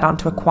door led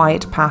onto a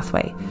quiet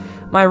pathway.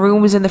 My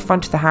room was in the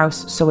front of the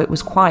house, so it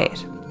was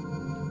quiet.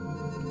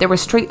 There were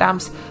street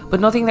lamps, but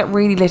nothing that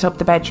really lit up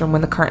the bedroom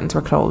when the curtains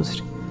were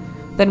closed.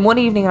 Then one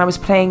evening I was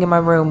playing in my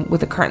room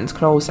with the curtains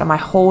closed and my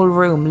whole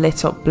room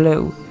lit up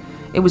blue.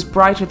 It was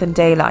brighter than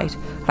daylight,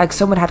 like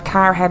someone had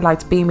car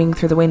headlights beaming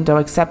through the window,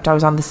 except I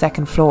was on the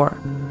second floor.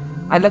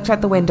 I looked out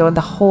the window and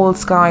the whole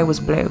sky was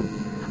blue.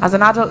 As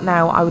an adult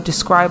now, I would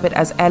describe it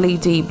as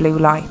LED blue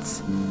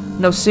lights.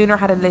 No sooner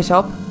had it lit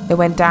up, it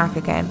went dark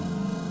again.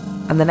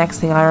 And the next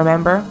thing I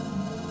remember,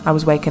 I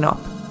was waking up.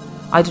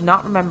 I do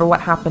not remember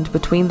what happened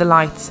between the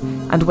lights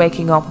and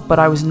waking up, but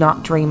I was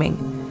not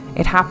dreaming.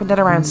 It happened at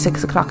around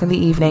 6 o'clock in the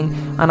evening,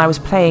 and I was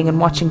playing and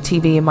watching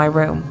TV in my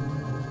room.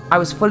 I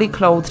was fully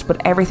clothed,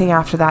 but everything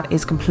after that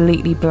is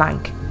completely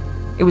blank.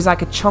 It was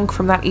like a chunk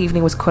from that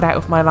evening was cut out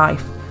of my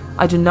life.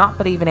 I do not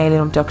believe in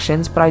alien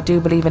abductions, but I do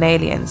believe in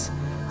aliens.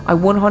 I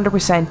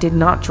 100% did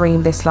not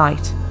dream this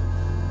light.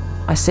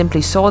 I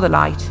simply saw the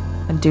light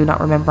and do not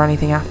remember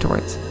anything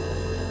afterwards.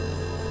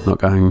 Not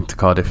going to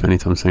Cardiff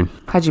anytime soon.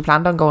 Had you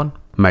planned on going?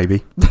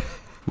 Maybe.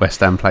 West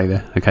Ham play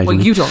there occasionally.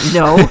 Well, you don't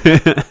know.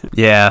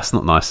 Yeah, that's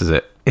not nice, is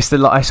it?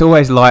 It's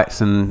always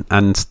lights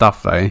and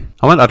stuff, though.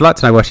 I'd like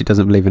to know why she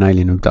doesn't believe in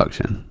alien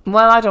abduction.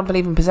 Well, I don't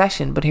believe in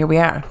possession, but here we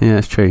are. Yeah,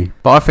 it's true.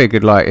 But I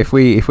figured, like, if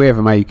we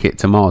ever make it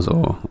to Mars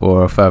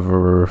or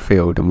further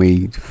afield and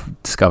we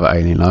discover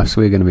alien life,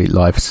 so we're going to be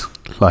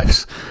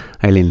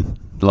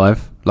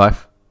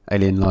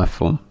alien life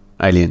form.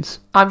 Aliens.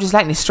 I'm just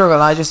letting you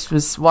struggle. I just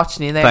was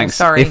watching you there. Thanks.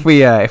 Sorry. If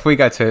we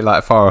go to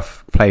like far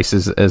off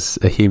places as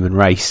a human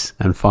race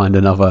and find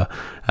another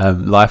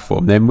life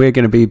form, then we're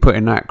going to be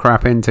putting that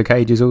crap into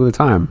cages all the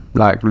time.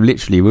 Like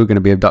literally, we're going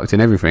to be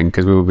abducting everything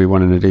because we will be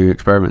wanting to do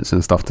experiments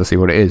and stuff to see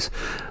what it is.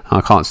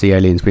 I can't see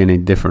aliens being any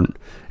different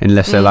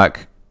unless they're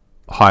like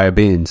higher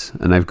beings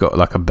and they've got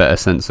like a better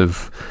sense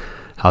of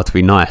how to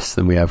be nice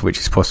than we have, which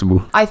is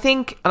possible. I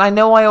think, and I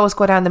know I always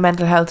go down the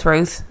mental health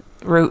route.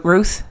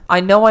 I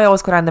know I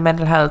always go down the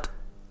mental health.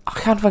 I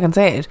can't fucking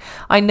say it.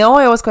 I know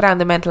I always go down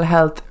the mental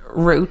health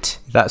route.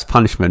 That's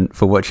punishment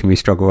for watching me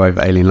struggle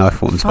over alien life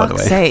forms, by the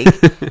way.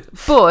 Sake.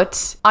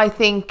 But I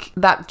think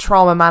that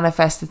trauma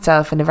manifests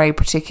itself in a very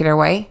particular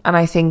way. And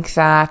I think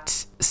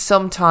that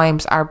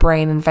sometimes our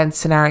brain invents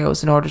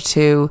scenarios in order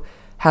to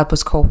help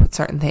us cope with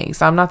certain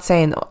things. I'm not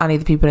saying any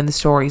of the people in the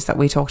stories that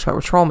we talked about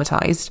were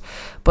traumatized,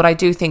 but I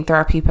do think there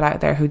are people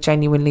out there who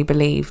genuinely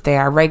believe they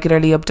are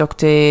regularly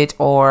abducted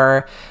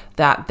or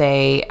that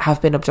they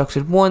have been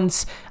abducted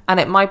once, and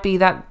it might be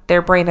that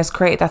their brain has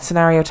created that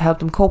scenario to help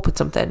them cope with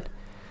something.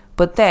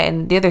 But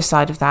then the other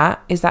side of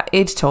that is that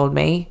Id told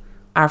me,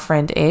 our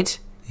friend Id,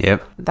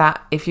 yep,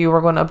 that if you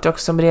were going to abduct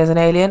somebody as an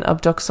alien,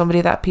 abduct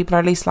somebody that people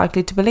are least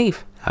likely to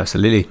believe.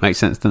 Absolutely. Makes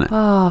sense, doesn't it?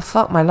 Oh,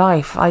 fuck my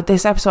life.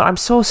 This episode, I'm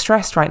so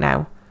stressed right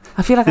now.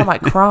 I feel like I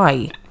might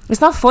cry.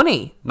 It's not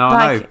funny. No,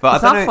 I know. But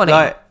it's I don't not know, funny.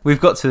 like, we've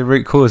got to the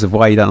root cause of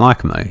why you don't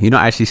like them, though. You're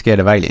not actually scared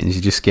of aliens.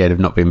 You're just scared of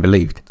not being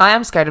believed. I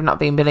am scared of not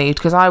being believed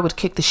because I would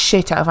kick the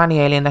shit out of any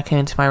alien that came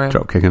into my room.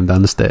 Drop kicking them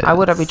down the stairs. I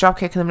would. I'd be drop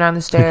kicking them down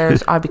the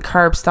stairs. I'd be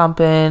curb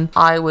stomping.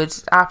 I would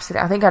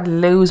absolutely. I think I'd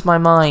lose my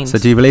mind. So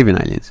do you believe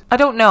in aliens? I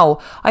don't know.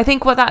 I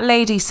think what that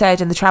lady said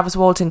in the Travis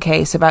Walton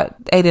case about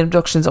alien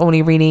abductions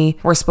only really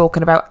were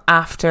spoken about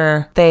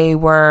after they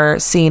were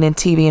seen in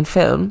TV and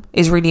film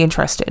is really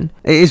interesting.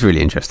 It is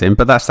really interesting,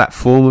 but that's that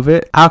form of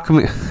it. How can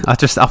we... I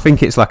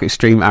think it's like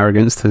extreme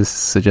arrogance to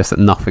suggest that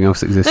nothing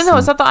else exists. No,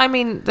 it's not that I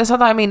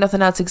mean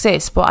nothing else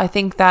exists, but I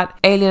think that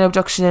alien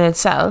abduction in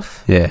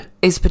itself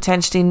is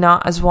potentially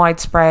not as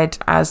widespread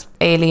as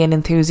alien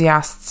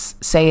enthusiasts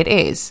say it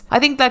is. I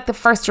think like the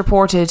first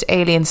reported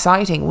alien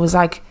sighting was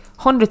like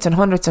hundreds and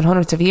hundreds and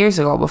hundreds of years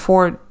ago,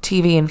 before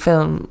TV and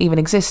film even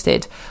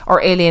existed, or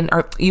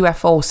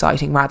UFO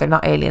sighting rather,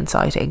 not alien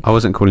sighting. I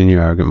wasn't calling you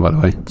arrogant, by the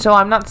way. So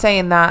I'm not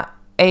saying that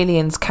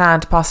aliens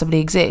can't possibly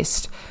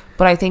exist,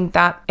 but I think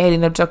that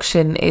alien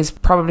abduction is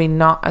probably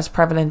not as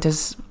prevalent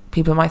as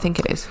people might think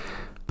it is.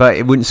 But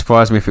it wouldn't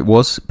surprise me if it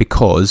was,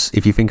 because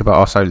if you think about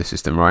our solar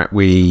system, right,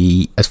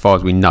 we, as far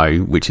as we know,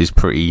 which is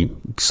pretty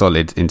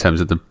solid in terms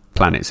of the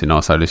planets in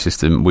our solar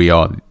system, we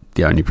are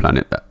the only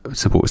planet that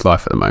supports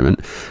life at the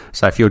moment.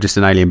 So if you're just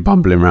an alien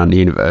bumbling around the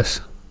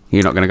universe,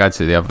 you're not going to go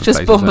to the other places.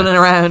 Just bumbling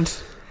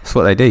around. That's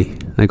what they do.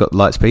 They got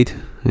light speed.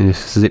 You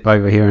just zip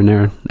over here and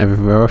there and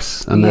everywhere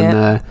else, and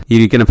then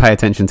you're going to pay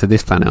attention to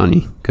this planet, aren't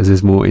you? Because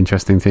there's more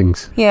interesting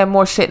things. Yeah,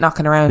 more shit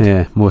knocking around.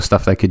 Yeah, more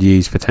stuff they could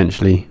use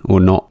potentially, or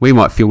not. We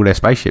might fuel their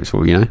spaceships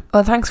for, you know.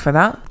 Well, thanks for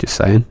that. Just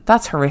saying.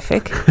 That's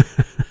horrific.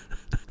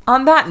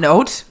 On that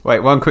note...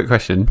 Wait, one quick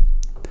question.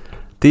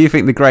 Do you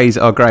think the Greys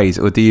are Greys,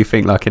 or do you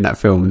think, like in that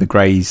film, the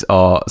Greys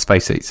are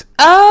spacesuits?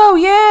 Oh,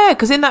 yeah,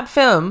 because in that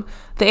film,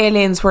 the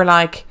aliens were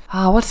like...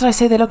 Oh, what did I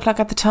say they looked like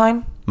at the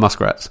time?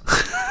 Muskrats.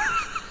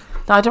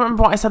 No, I don't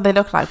remember what I said they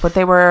looked like, but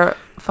they were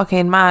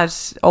fucking mad,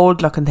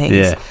 old-looking things.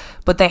 Yeah.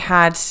 But they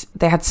had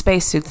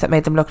spacesuits that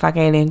made them look like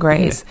alien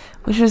greys,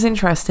 which was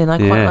interesting. I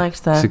quite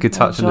liked that. It's a good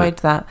touch, I enjoyed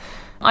that.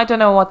 I don't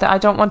know I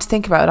don't want to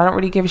think about it. I don't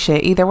really give a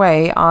shit. Either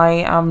way, I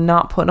am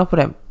not putting up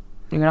with it.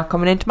 You're not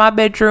coming into my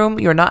bedroom.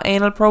 You're not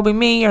anal probing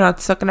me. You're not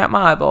sucking at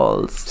my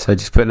eyeballs. So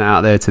just putting it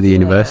out there to the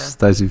universe.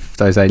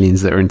 Those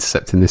aliens that are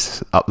intercepting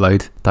this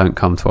upload, don't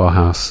come to our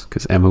house,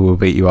 because Emma will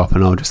beat you up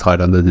and I'll just hide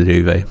under the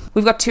duvet.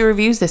 We've got 2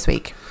 reviews this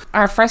week.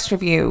 Our first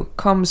review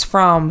comes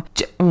from...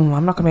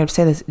 I'm not going to be able to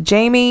say this.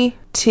 Jamie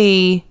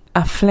T.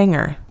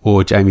 Afflinger.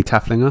 Or Jamie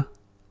Tafflinger.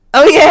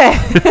 Oh, yeah.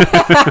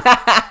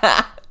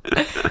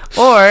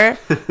 Or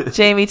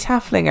Jamie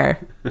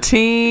Tafflinger.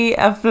 T.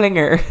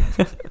 Afflinger.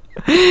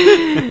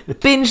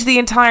 Binge the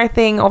entire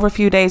thing over a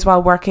few days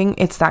while working.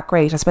 It's that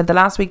great. I spent the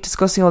last week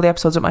discussing all the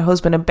episodes with my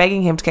husband and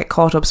begging him to get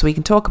caught up so we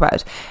can talk about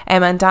it.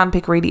 Emma and Dan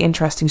pick really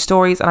interesting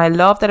stories, and I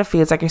love that it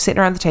feels like you're sitting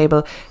around the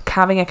table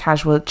having a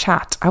casual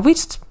chat. Have we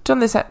done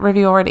this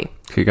review already?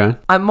 Keep going.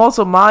 I'm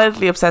also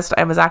mildly obsessed with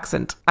Emma's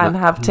accent and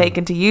have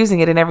taken to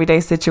using it in everyday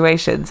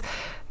situations.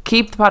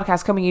 Keep the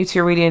podcast coming, you two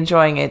are really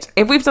enjoying it.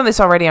 If we've done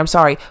this already, I'm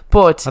sorry,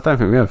 but I don't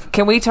think we have.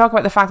 Can we talk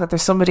about the fact that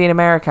there's somebody in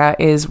America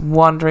is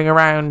wandering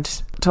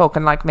around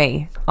talking like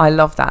me? I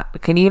love that.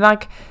 Can you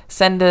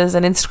send us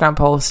an Instagram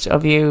post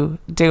of you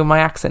doing my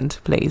accent,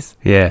 please?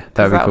 Yeah,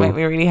 that'd be cool. That would make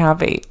me really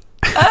happy.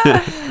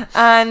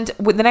 And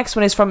the next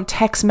one is from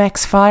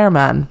Tex-Mex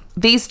Fireman.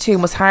 These two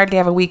must hardly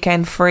have a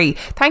weekend free.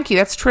 Thank you,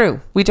 that's true.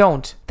 We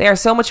don't. They are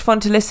so much fun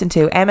to listen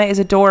to. Emma is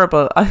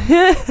adorable.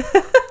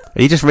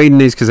 Are you just reading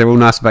these because they're all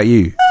nice about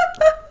you?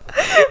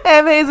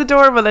 Emma is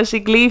adorable as she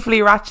gleefully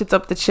ratchets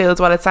up the chills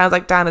while it sounds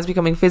like Dan is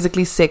becoming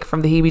physically sick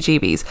from the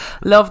heebie-jeebies.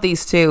 Love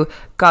these two.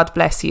 God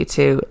bless you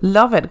too.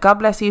 Love it. God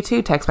bless you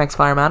too, Tex-Mex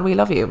Fireman. We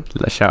love you.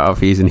 Let's shout out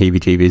for using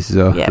heebie-jeebies as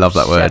well. Yep, love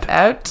that word. Shout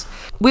out.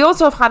 We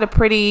also have had a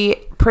pretty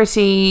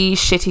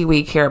shitty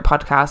week here at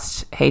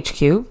Podcast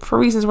HQ for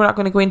reasons we're not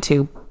going to go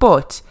into.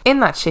 But in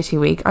that shitty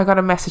week, I got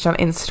a message on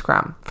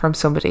Instagram from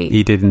somebody.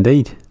 He did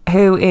indeed.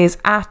 Who is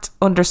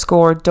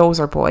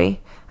 @_dozerboy.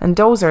 And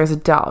Dozer is a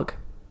dog.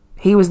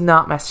 He was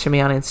not messaging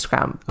me on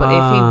Instagram. But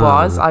if he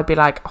was, I'd be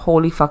like,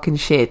 holy fucking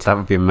shit. That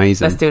would be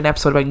amazing. Let's do an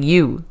episode about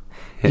you.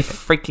 You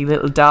freaky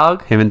little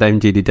dog. Him and Dame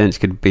Judi Dench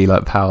could be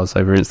like pals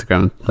over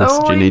Instagram,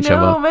 messaging each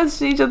other.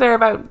 Messaging each other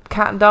about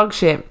cat and dog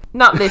shit.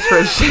 Not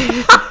literal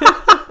shit.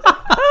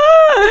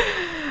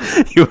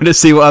 You want to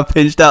see what I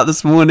pinched out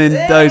this morning,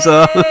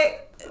 Dozer?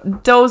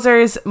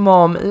 Dozer's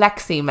mum,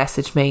 Lexi,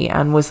 messaged me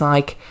and was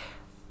like,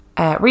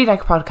 read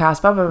like a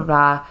podcast, blah, blah, blah,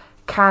 blah.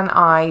 Can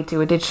I do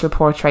a digital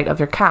portrait of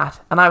your cat?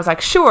 And I was like,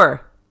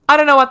 sure. I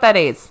don't know what that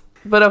is.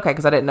 But okay,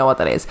 because I didn't know what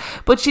that is.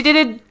 But she did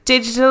a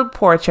digital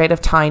portrait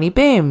of Tiny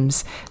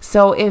Bims.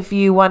 So if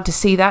you want to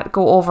see that,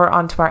 go over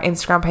onto our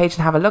Instagram page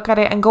and have a look at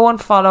it. And go and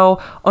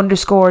follow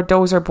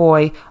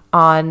 _dozerboy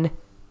on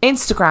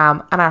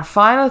Instagram. And our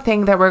final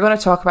thing that we're going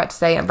to talk about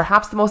today, and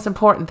perhaps the most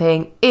important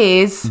thing,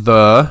 is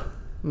the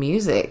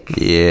music.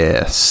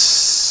 Yes.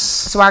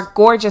 So our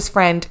gorgeous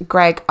friend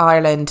Greg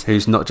Ireland,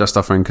 who's not just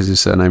our friend because his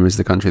surname is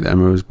the country that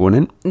Emma was born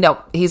in. No,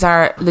 he's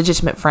our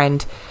legitimate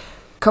friend.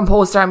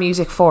 Composed our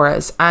music for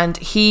us, and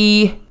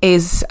he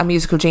is a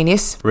musical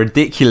genius,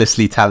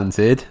 ridiculously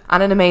talented,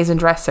 and an amazing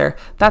dresser.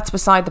 That's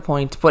beside the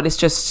point, but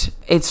it's a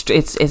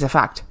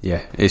fact.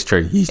 Yeah, it's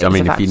true.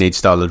 If you need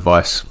style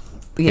advice,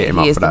 hit him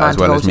up for that as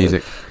well as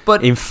music.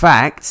 But in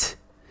fact,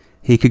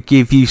 he could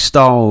give you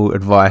style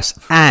advice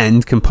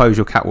and compose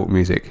your catwalk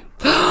music.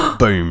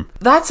 Boom.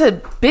 That's a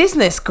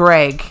business,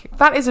 Greg.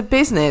 That is a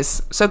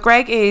business. So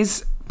Greg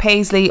is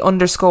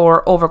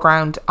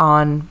Paisley_overground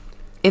on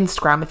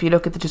Instagram. If you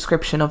look at the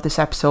description of this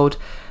episode,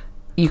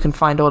 you can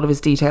find all of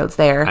his details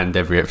there. And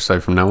every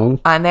episode from now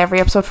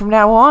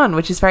on.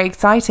 Which is very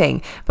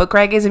exciting. But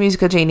Greg is a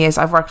musical genius.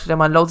 I've worked with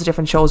him on loads of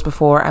different shows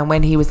before, and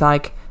when he was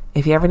like,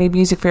 if you ever need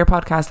music for your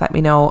podcast, let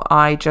me know,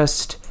 I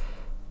just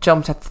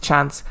jumped at the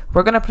chance.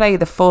 We're going to play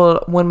the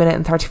full 1 minute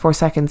and 34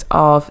 seconds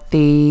of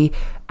the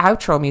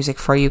outro music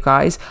for you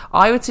guys.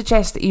 I would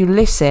suggest that you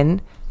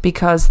listen,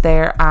 because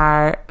there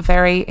are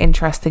very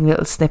interesting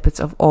little snippets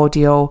of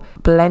audio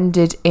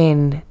blended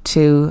in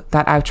to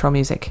that outro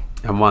music.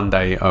 And one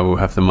day I will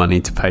have the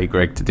money to pay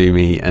Greg to do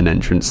me an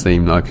entrance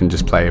theme that I can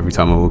just play every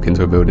time I walk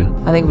into a building.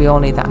 I think we all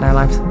need that in our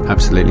lives.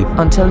 Absolutely.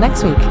 Until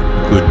next week.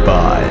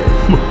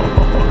 Goodbye.